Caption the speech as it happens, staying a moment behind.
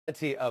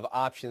Plenty of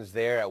options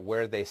there at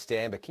where they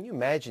stand, but can you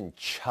imagine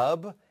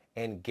Chubb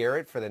and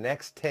Garrett for the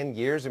next 10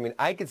 years? I mean,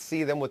 I could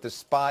see them with a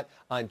spot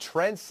on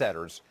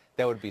Trendstters.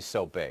 That would be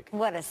so big.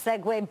 What a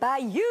segue by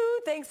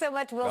you. Thanks so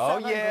much, Will. Oh,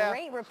 yeah.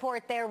 Great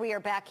report there. We are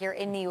back here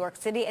in New York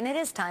City, and it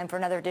is time for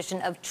another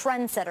edition of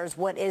Trendstters.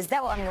 What is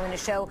that? Well, I'm going to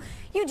show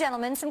you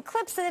gentlemen some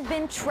clips that have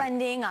been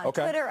trending on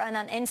Twitter and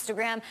on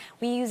Instagram.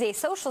 We use a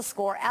social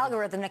score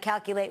algorithm to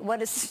calculate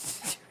what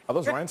is... Are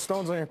those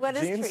rhinestones on your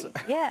jeans?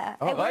 Yeah.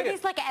 Oh, I wear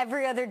these like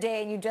every other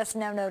day, and you just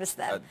now noticed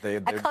them.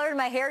 I colored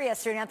my hair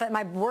yesterday, and I thought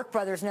my work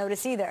brothers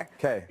noticed either.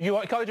 Okay. You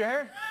colored your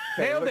hair?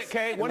 Nailed it,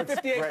 Kay.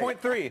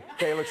 158.3.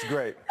 Kay looks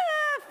great.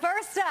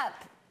 First up,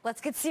 let's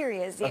get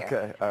serious here.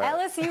 Okay, all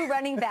right. LSU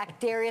running back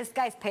Darius,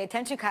 guys, pay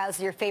attention. Kyle's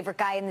your favorite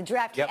guy in the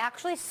draft. Yep. He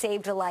actually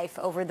saved a life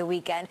over the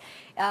weekend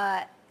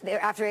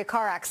after a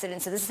car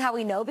accident. So this is how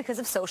we know, because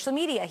of social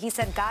media. He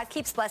said, "God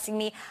keeps blessing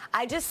me.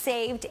 I just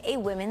saved a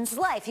woman's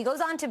life." He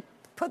goes on to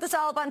put this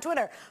all up on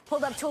Twitter.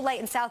 Pulled up to a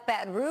light in South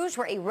Baton Rouge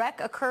where a wreck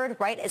occurred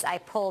right as I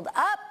pulled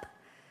up.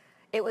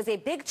 It was a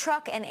big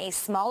truck and a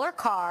smaller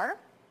car.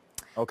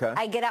 Okay.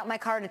 I get out my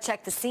car to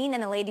check the scene,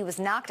 and the lady was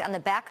knocked on the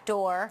back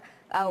door,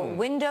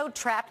 window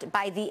trapped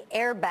by the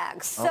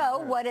airbag. So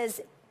what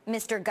does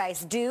Mr.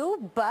 Geist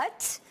do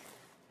but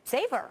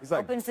save her? He's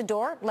like, opens the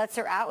door, lets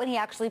her out, and he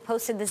actually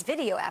posted this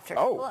video after.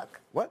 Oh, look.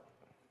 What?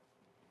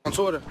 On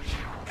Twitter.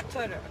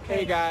 Okay.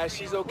 Hey guys,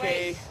 she's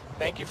okay.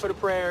 Thank you for the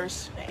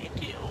prayers.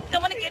 Thank you.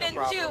 Don't want to get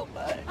into.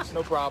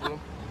 No problem.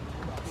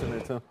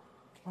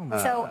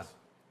 So,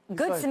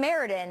 Good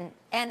Samaritan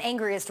and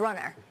Angriest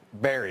Runner.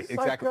 Barry,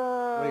 exactly. Like,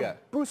 what do you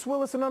got? Bruce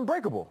Willis in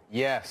Unbreakable.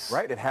 Yes.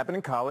 Right? It happened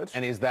in college.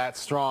 And he's that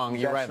strong.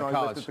 You're right, in He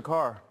college. lifted the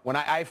car. When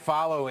I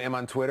follow him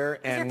on Twitter.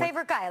 He's your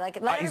favorite guy.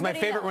 Like, let he's my everybody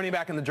favorite know. running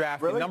back in the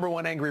draft. Really? The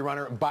 #1 angry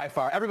runner by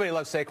far. Everybody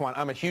loves Saquon.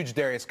 I'm a huge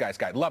Darius guy.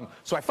 Love him.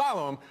 So I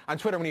follow him on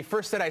Twitter. When he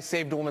first said I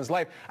saved a woman's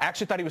life, I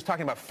actually thought he was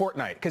talking about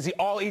Fortnite, because he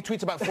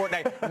tweets about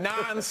Fortnite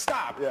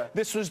nonstop. Yeah.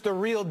 This was the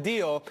real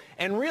deal.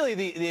 And really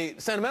the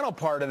sentimental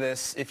part of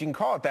this, if you can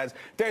call it that, is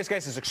Darius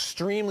Geist is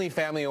extremely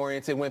family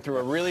oriented, went through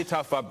a really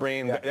tough upbringing,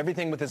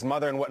 everything with his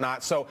mother and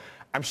whatnot. So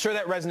I'm sure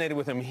that resonated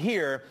with him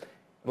here.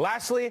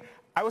 Lastly,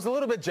 I was a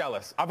little bit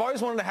jealous. I've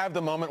always wanted to have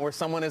the moment where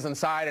someone is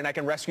inside and I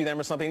can rescue them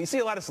or something. You see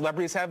a lot of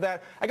celebrities have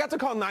that. I got to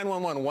call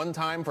 911 one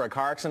time for a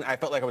car accident. I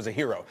felt like I was a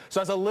hero. So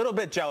I was a little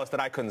bit jealous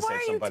that I couldn't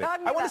save somebody.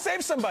 I want to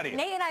save somebody.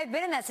 Nate and I have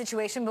been in that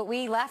situation, but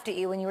we laughed at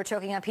you when you were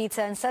choking on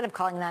pizza instead of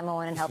calling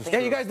 911 and helping. Yeah,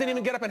 you guys didn't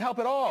even get up and help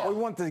at all. We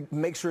wanted to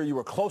make sure you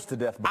were close to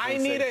death. I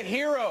need a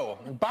hero.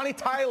 Bonnie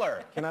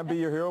Tyler. Can I be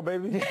your hero,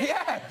 baby?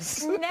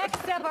 Yes.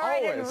 Next up, all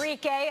right, Always.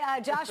 Enrique.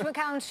 Josh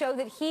McCown showed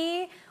that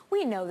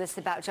we know this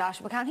about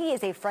Josh McCown. He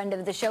is a friend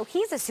of the show.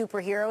 He's a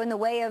superhero in the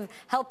way of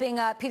helping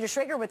Peter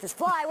Schrager with his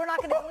fly. We're not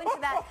going to go into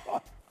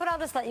that, but I'll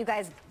just let you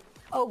guys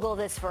ogle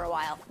this for a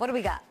while. What do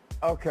we got?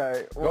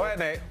 Okay. Well, go ahead,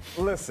 Nate.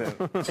 Listen,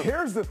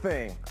 here's the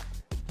thing.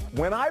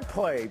 When I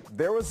played,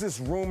 there was this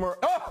rumor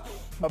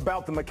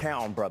about the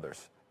McCown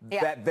brothers,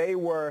 that they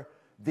were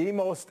the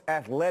most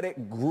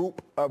athletic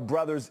group of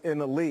brothers in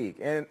the league.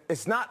 And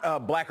it's not a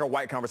black or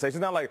white conversation.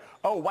 It's not like,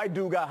 oh, white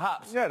dude got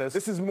hops. Yeah, it is.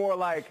 This is more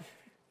like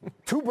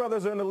two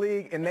brothers are in the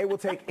league, and they will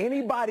take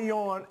anybody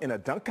on in a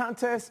dunk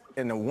contest,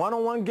 in a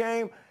one-on-one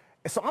game.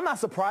 And so I'm not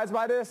surprised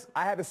by this.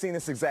 I haven't seen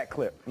this exact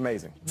clip.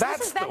 Amazing.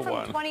 This is back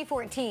from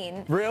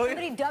 2014. Really?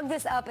 Somebody dug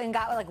this up and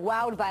got like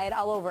wowed by it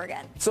all over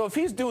again. So if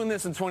he's doing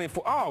this in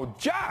 24, oh,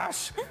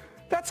 Josh,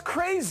 that's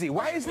crazy.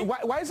 Why is he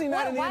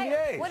not in the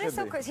NBA? What is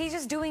so crazy? He's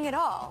just doing it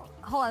all.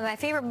 Hold on, my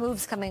favorite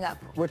move's coming up.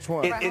 Which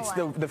one? It's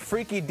the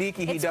freaky deeky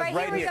he does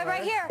right here. It's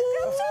right here.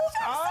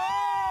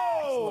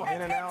 Oh!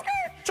 In and out.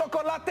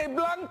 Chocolate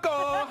Blanco.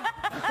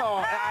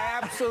 Oh,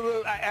 I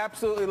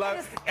absolutely love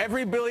it.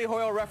 Every Billy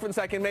Hoyle reference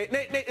I can make.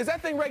 Nate, is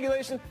that thing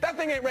regulation? That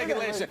thing ain't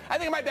regulation. I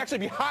think it might actually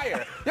be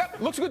higher.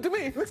 Yep, looks good to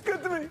me. Looks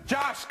good to me.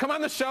 Josh, come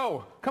on the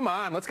show. Come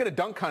on, let's get a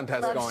dunk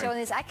contest Love going. showing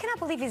this. I cannot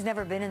believe he's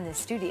never been in this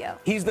studio.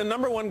 He's the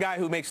 #1 guy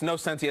who makes no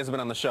sense he hasn't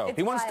been on the show.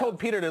 He once told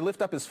Peter to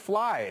lift up his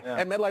fly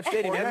at MetLife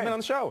Stadium. He hasn't been on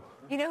the show.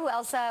 You know who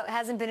else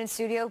hasn't been in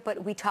studio,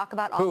 but we talk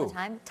about all the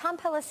time? Tom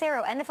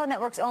Pelissero, NFL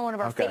Network's own, one of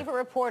our favorite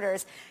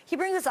reporters. He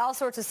brings us all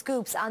sorts of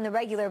scoops on the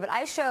regular, but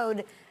I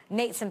showed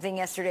Nate something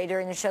yesterday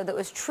during the show that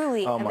was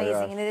truly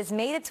amazing, and it has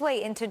made its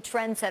way into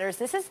Trendsetters.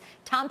 This is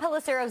Tom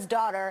Pelissero's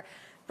daughter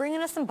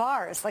bringing us some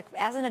bars, like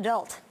as an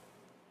adult.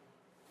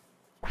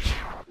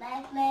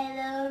 Make me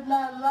lose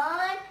my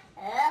mind,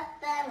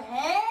 up and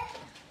here,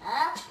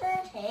 up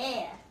and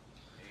here.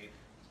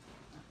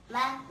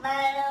 Make me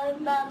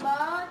lose my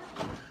mind,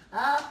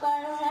 up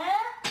and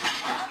here,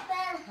 up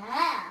and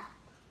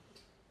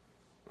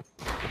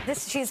here.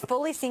 She's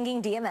fully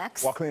singing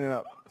DMX. While cleaning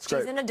up. It's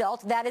great. She's an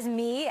adult. That is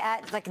me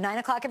at like 9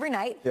 o'clock every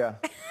night. Yeah,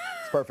 it's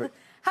perfect.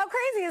 How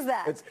crazy is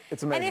that?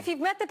 It's amazing. And if you've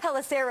met the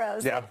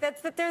Peliceros, Yeah.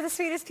 they're the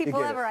sweetest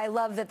people ever. I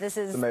love that this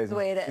is the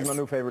way it is. He's my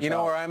new favorite You know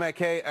child. where I'm at,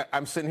 Kay?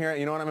 I'm sitting here,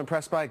 you know what I'm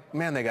impressed by?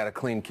 Man, they got a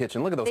clean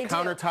kitchen. Look at those They do.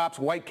 countertops,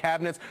 white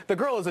cabinets. The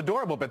girl is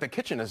adorable, but the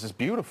kitchen is just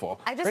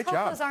beautiful. I just Great hope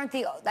job. those aren't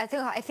the.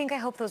 I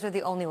hope those are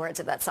the only words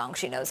of that song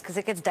she knows, because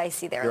it gets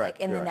dicey there, You're like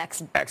right, in the you're right.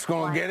 next. X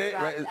gonna line. get it?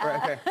 Right,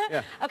 okay,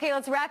 yeah. Okay,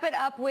 let's wrap it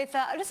up with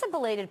just a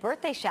belated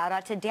birthday shout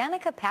out to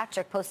Danica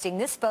Patrick posting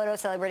this photo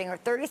celebrating her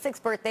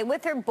 36th birthday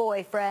with her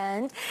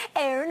boyfriend,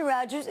 Aaron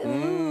Rodgers,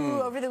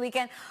 over the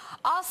weekend.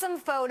 Awesome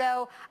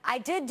photo. I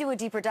did do a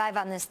deeper dive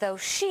on this, though.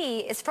 She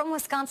is from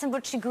Wisconsin,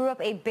 but she grew up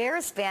a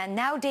Bears fan,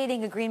 now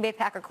dating a Green Bay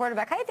Packer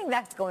quarterback. How do you think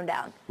that's going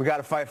down? We got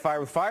to fight fire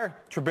with fire.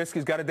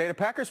 Trubisky's got to date a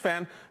Packers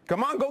fan.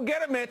 Come on, go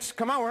get it, Mitch.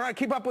 Come on, we're going to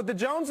keep up with the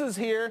Joneses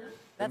here.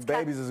 The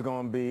babies is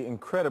going to be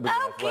incredibly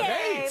Okay,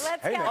 athletic.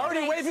 let's Hey, man. Already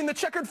calculate. waving the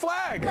checkered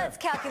flag. Let's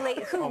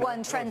calculate who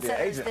won Trendsetters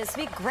agent. this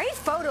week. Great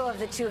photo of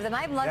the two of them.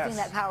 I'm loving Yes.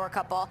 that power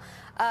couple.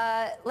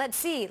 Let's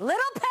see. Little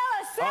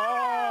Oh,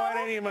 Pelicero it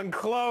ain't even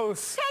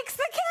close. takes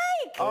the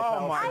cake.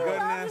 Oh, my I goodness.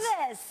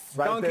 love this.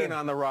 Right Dunking there.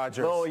 on the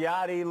Rodgers. Little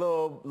Yachty,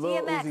 little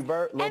DMX. Uzi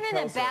Vert, little And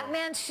in a Pelso.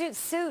 Batman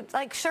suit,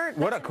 like shirt.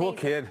 What a That's cool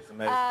amazing.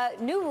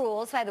 kid. New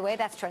rules, by the way.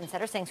 That's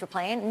Trendsetters. Thanks for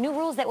playing. New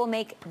rules that will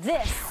make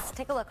this.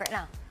 Take a look right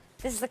now.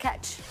 This is the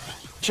catch.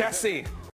 Jesse.